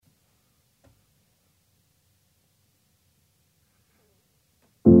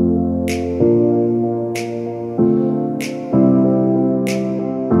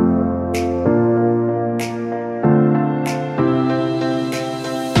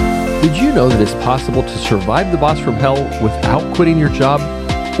Did you know that it's possible to survive the boss from hell without quitting your job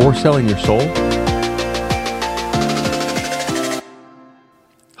or selling your soul?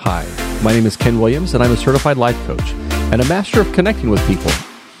 Hi, my name is Ken Williams, and I'm a certified life coach and a master of connecting with people.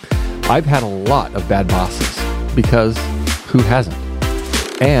 I've had a lot of bad bosses, because who hasn't?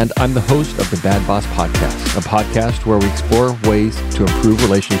 And I'm the host of the Bad Boss Podcast, a podcast where we explore ways to improve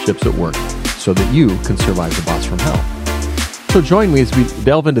relationships at work so that you can survive the boss from hell. So join me as we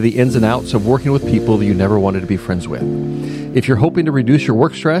delve into the ins and outs of working with people that you never wanted to be friends with. If you're hoping to reduce your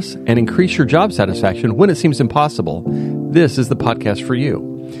work stress and increase your job satisfaction when it seems impossible, this is the podcast for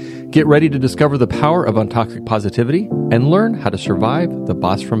you. Get ready to discover the power of untoxic positivity and learn how to survive the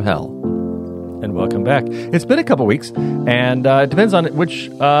boss from hell. And welcome back. It's been a couple weeks, and it depends on which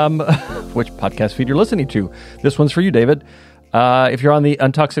podcast feed you're listening to. This one's for you, David. If you're on the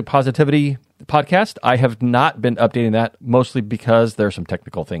Untoxic Positivity podcast, I have not been updating that, mostly because there are some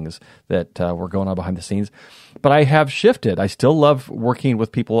technical things that were going on behind the scenes. But I have shifted. I still love working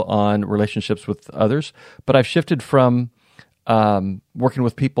with people on relationships with others, but I've shifted from working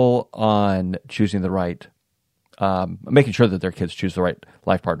with people on choosing the right, making sure that their kids choose the right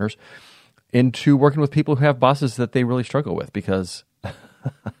life partners, into working with people who have bosses that they really struggle with, because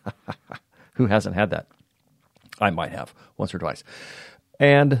who hasn't had that? I might have once or twice.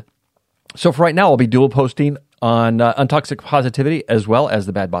 And so for right now, I'll be dual posting on Untoxic Positivity as well as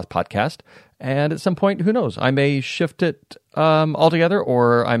the Bad Boss Podcast. And at some point, who knows? I may shift it altogether,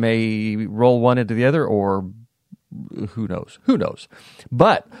 or I may roll one into the other, or who knows? Who knows?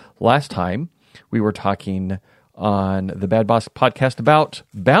 But last time, we were talking on the Bad Boss Podcast about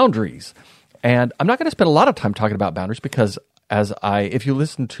boundaries. And I'm not going to spend a lot of time talking about boundaries, because if you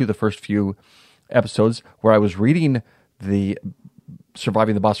listen to the first few episodes where I was reading the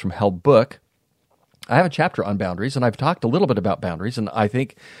Surviving the Boss from Hell book, I have a chapter on boundaries, and I've talked a little bit about boundaries. And I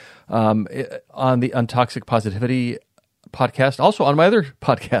think on the Untoxic Positivity podcast, also on my other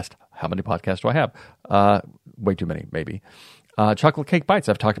podcast, how many podcasts do I have? Way too many, maybe. Chocolate Cake Bites,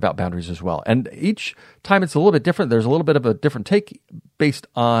 I've talked about boundaries as well. And each time it's a little bit different. There's a little bit of a different take based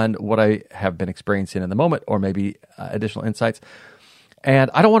on what I have been experiencing in the moment, or maybe additional insights.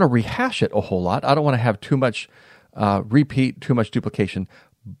 And I don't want to rehash it a whole lot. I don't want to have too much repeat, too much duplication.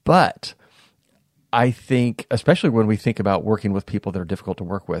 But I think, especially when we think about working with people that are difficult to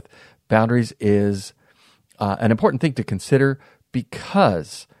work with, boundaries is an important thing to consider,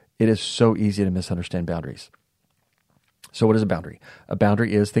 because it is so easy to misunderstand boundaries. So what is a boundary? A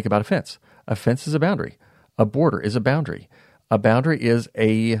boundary is, think about a fence. A fence is a boundary. A border is a boundary. A boundary is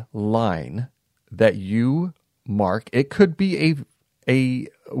a line that you mark. It could be a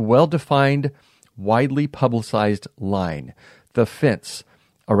well-defined, widely publicized line. The fence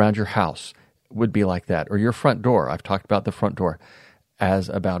around your house would be like that, or your front door. I've talked about the front door as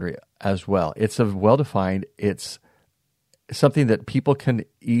a boundary as well. It's a well-defined, it's something that people can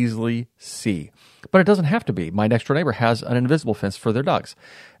easily see. But it doesn't have to be. My next door neighbor has an invisible fence for their dogs.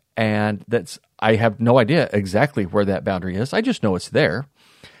 And I have no idea exactly where that boundary is. I just know it's there.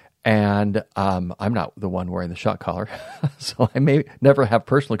 And I'm not the one wearing the shock collar, so I may never have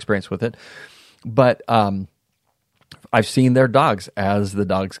personal experience with it. But I've seen their dogs. As the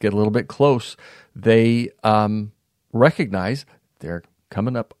dogs get a little bit close, they recognize they're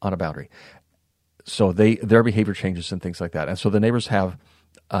coming up on a boundary. So their behavior changes and things like that. And so the neighbors have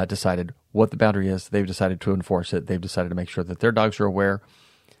decided what the boundary is. They've decided to enforce it. They've decided to make sure that their dogs are aware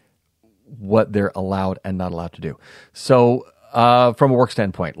what they're allowed and not allowed to do. So from a work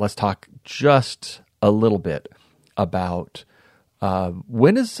standpoint, let's talk just a little bit about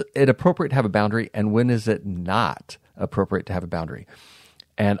when is it appropriate to have a boundary and when is it not appropriate to have a boundary.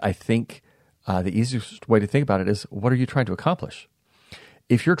 And I think the easiest way to think about it is, what are you trying to accomplish?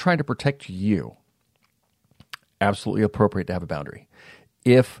 If you're trying to protect you, absolutely appropriate to have a boundary.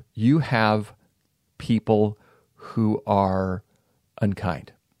 If you have people who are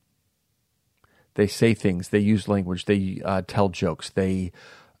unkind, they say things, they use language, they tell jokes, they,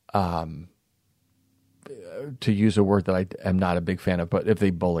 to use a word that I am not a big fan of, but if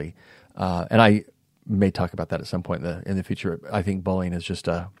they bully, and I may talk about that at some point in the future. I think bullying is just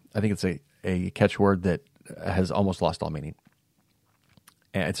I think it's a catchword that has almost lost all meaning.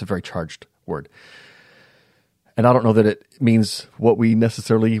 And it's a very charged word. And I don't know that it means what we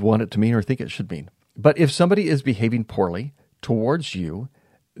necessarily want it to mean or think it should mean. But if somebody is behaving poorly towards you,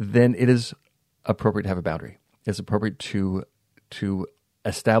 then it is appropriate to have a boundary. It's appropriate to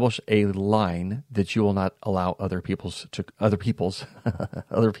establish a line that you will not allow other people to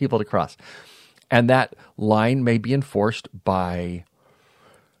cross. And that line may be enforced by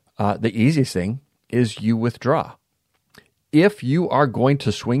the easiest thing is you withdraw. if you are going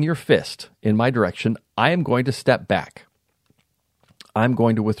to swing your fist in my direction, I am going to step back. I'm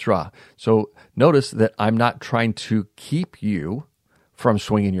going to withdraw. So notice that I'm not trying to keep you from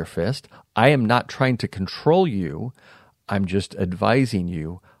swinging your fist. I am not trying to control you. I'm just advising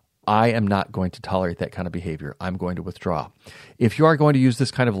you. I am not going to tolerate that kind of behavior. I'm going to withdraw. If you are going to use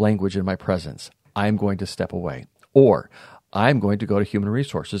this kind of language in my presence, I'm going to step away. Or I'm going to go to human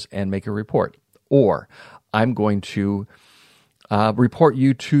resources and make a report. Or I'm going to report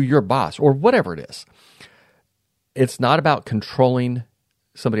you to your boss, or whatever it is. It's not about controlling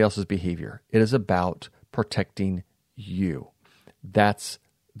somebody else's behavior. It is about protecting you. That's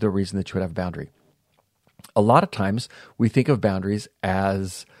the reason that you would have a boundary. A lot of times we think of boundaries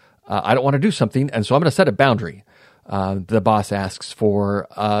as, I don't want to do something, and so I'm going to set a boundary. The boss asks for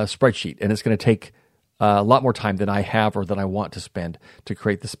a spreadsheet, and it's going to take a lot more time than I have or than I want to spend to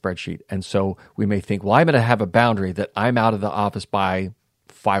create the spreadsheet. And so we may think, well, I'm going to have a boundary that I'm out of the office by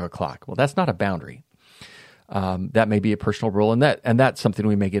 5 o'clock. Well, that's not a boundary. That may be a personal rule, and that's something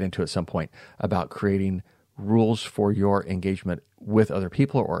we may get into at some point about creating rules for your engagement with other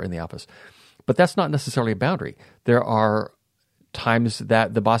people or in the office. But that's not necessarily a boundary. There are times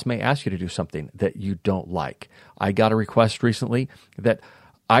that the boss may ask you to do something that you don't like. I got a request recently that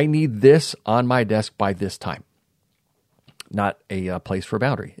I need this on my desk by this time. Not a place for a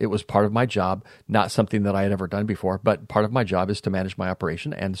boundary. It was part of my job, not something that I had ever done before, but part of my job is to manage my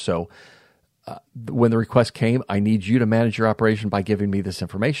operation. And so when the request came, I need you to manage your operation by giving me this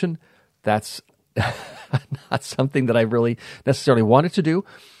information. That's not something that I really necessarily wanted to do.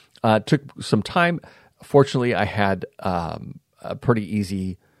 Took some time. Fortunately, I had a pretty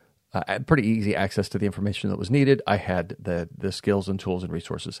easy access to the information that was needed. I had the skills and tools and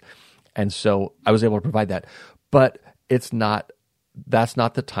resources, and so I was able to provide that. But that's not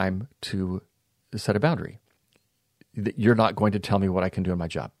the time to set a boundary. You're not going to tell me what I can do in my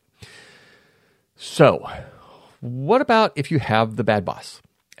job. So, what about if you have the bad boss?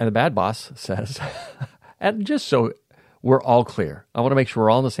 And the bad boss says, and just so we're all clear, I want to make sure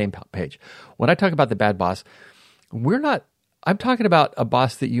we're all on the same page. When I talk about the bad boss, I'm talking about a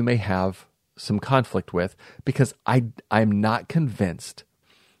boss that you may have some conflict with, because I'm not convinced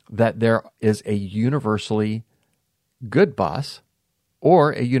that there is a universally good boss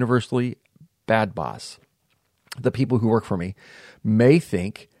or a universally bad boss. The people who work for me may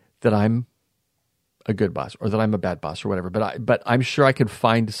think that I'm a good boss or that I'm a bad boss or whatever, but I'm sure I could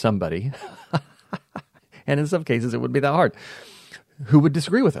find somebody, and in some cases it wouldn't be that hard, who would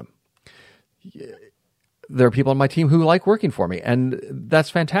disagree with him. There are people on my team who like working for me, and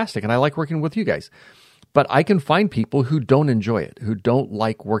that's fantastic, and I like working with you guys. But I can find people who don't enjoy it, who don't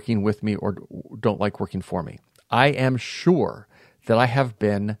like working with me or don't like working for me. I am sure that I have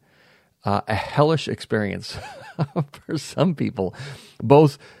been a hellish experience for some people,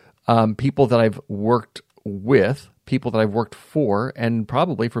 both people that I've worked with, people that I've worked for, and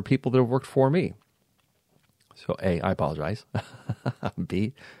probably for people that have worked for me. So A, I apologize.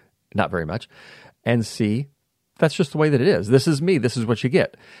 B, not very much. And C, that's just the way that it is. This is me. This is what you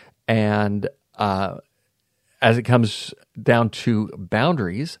get. And as it comes down to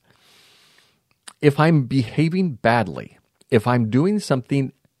boundaries, if I'm behaving badly, if I'm doing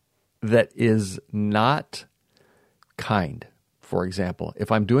something that is not kind, for example,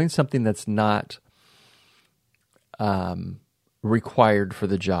 if I'm doing something that's not required for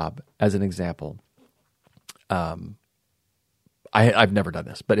the job, as an example, I've never done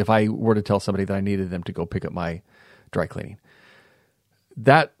this, but if I were to tell somebody that I needed them to go pick up my dry cleaning,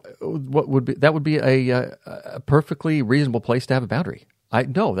 that would be a perfectly reasonable place to have a boundary.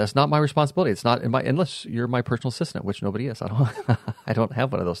 No, that's not my responsibility. It's not unless you're my personal assistant, which nobody is. I don't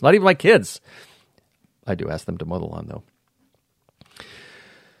have one of those. Not even my kids. I do ask them to mow the lawn, though.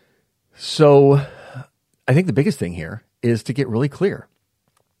 So I think the biggest thing here is to get really clear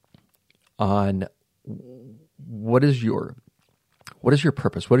on what is your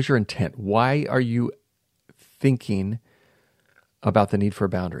purpose? What is your intent? Why are you thinking about the need for a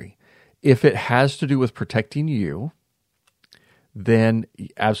boundary? If it has to do with protecting you, then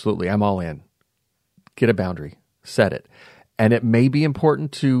absolutely, I'm all in. Get a boundary, set it. And it may be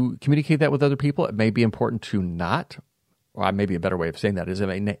important to communicate that with other people. It may be important to not, or maybe a better way of saying that is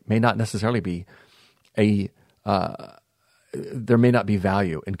it may not necessarily be there may not be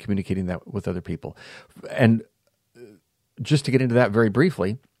value in communicating that with other people. And just to get into that very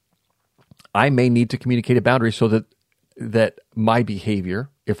briefly, I may need to communicate a boundary so that my behavior,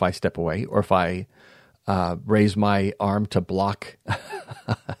 if I step away or if I raise my arm to block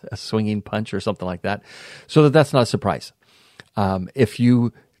a swinging punch or something like that, so that's not a surprise. If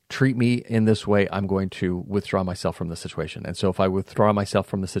you treat me in this way, I'm going to withdraw myself from the situation. And so if I withdraw myself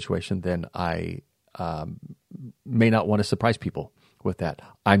from the situation, then I may not want to surprise people with that.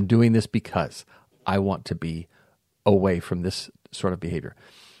 I'm doing this because I want to be away from this sort of behavior.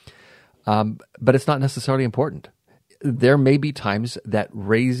 But it's not necessarily important. There may be times that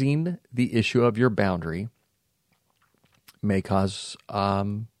raising the issue of your boundary may cause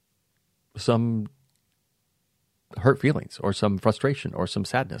some hurt feelings or some frustration or some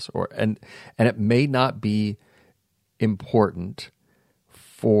sadness, and it may not be important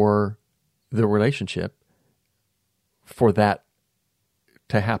for the relationship for that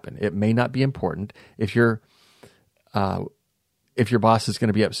to happen. It may not be important if your boss is going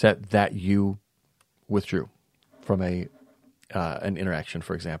to be upset that you withdrew from an interaction,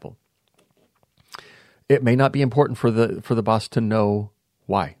 for example. It may not be important for the boss to know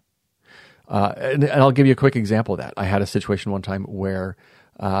why. And I'll give you a quick example of that. I had a situation one time where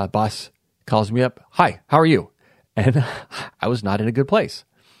boss calls me up, "Hi, how are you?" And I was not in a good place.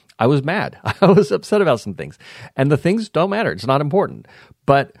 I was mad. I was upset about some things. And the things don't matter. It's not important.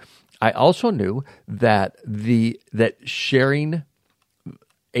 But I also knew that that sharing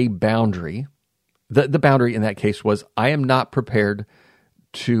a boundary, the boundary in that case was, I am not prepared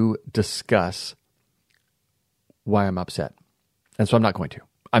to discuss why I'm upset. And so I'm not going to.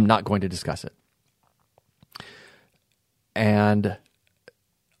 I'm not going to discuss it. And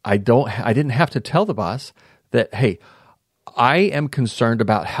I didn't have to tell the boss that, hey, I am concerned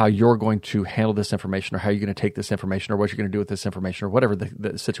about how you're going to handle this information, or how you're going to take this information, or what you're going to do with this information, or whatever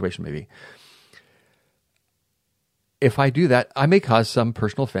the situation may be. If I do that, I may cause some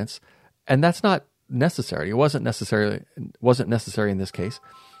personal offense, and that's not necessary. It wasn't necessary in this case.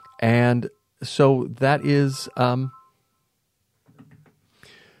 And so that is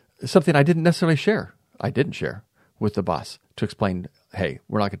something I didn't necessarily share. I didn't share with the boss to explain, hey,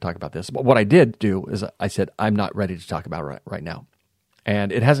 we're not going to talk about this. But what I did do is I said, I'm not ready to talk about it right now.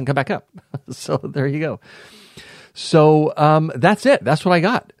 And it hasn't come back up. So there you go. So that's it. That's what I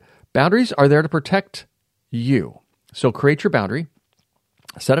got. Boundaries are there to protect you. So create your boundary,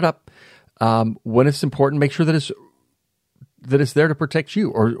 set it up. When it's important, make sure that it's there to protect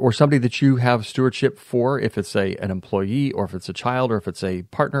you or somebody that you have stewardship for, if it's an employee, or if it's a child, or if it's a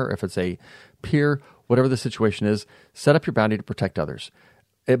partner, or if it's a peer, whatever the situation is, set up your boundary to protect others.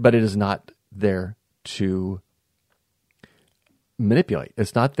 But it is not there to manipulate.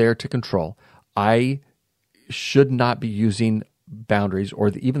 It's not there to control. I should not be using boundaries, or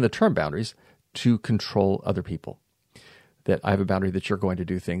even the term boundaries, to control other people. That I have a boundary that you're going to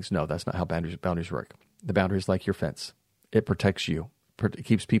do things. No, that's not how boundaries work. The boundary is like your fence. It protects you. It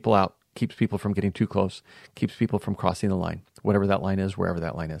keeps people out, keeps people from getting too close, keeps people from crossing the line, whatever that line is, wherever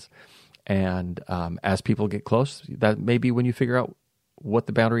that line is. And as people get close, that may be when you figure out what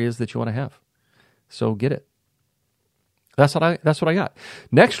the boundary is that you want to have. So get it. That's what I got.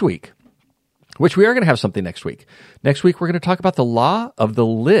 Next week, which we are going to have something next week. Next week, we're going to talk about the law of the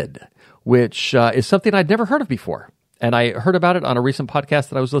lid, which is something I'd never heard of before. And I heard about it on a recent podcast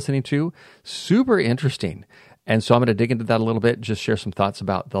that I was listening to. Super interesting. And so I'm going to dig into that a little bit, just share some thoughts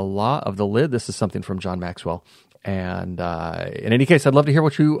about the law of the lid. This is something from John Maxwell. And in any case, I'd love to hear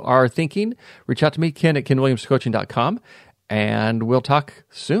what you are thinking. Reach out to me, Ken at KenWilliamsCoaching.com, and we'll talk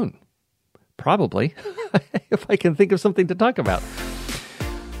soon. Probably, if I can think of something to talk about.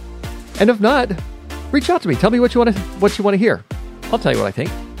 And if not, reach out to me. Tell me what you want to hear. I'll tell you what I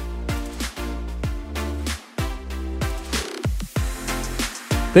think.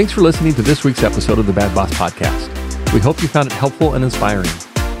 Thanks for listening to this week's episode of the Bad Boss Podcast. We hope you found it helpful and inspiring.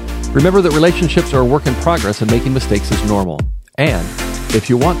 Remember that relationships are a work in progress and making mistakes is normal. And if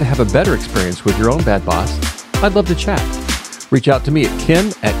you want to have a better experience with your own bad boss, I'd love to chat. Reach out to me at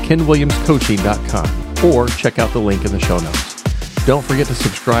ken@kenwilliamscoaching.com or check out the link in the show notes. Don't forget to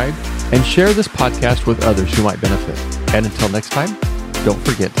subscribe and share this podcast with others who might benefit. And until next time, don't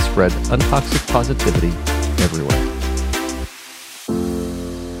forget to spread untoxic positivity everywhere.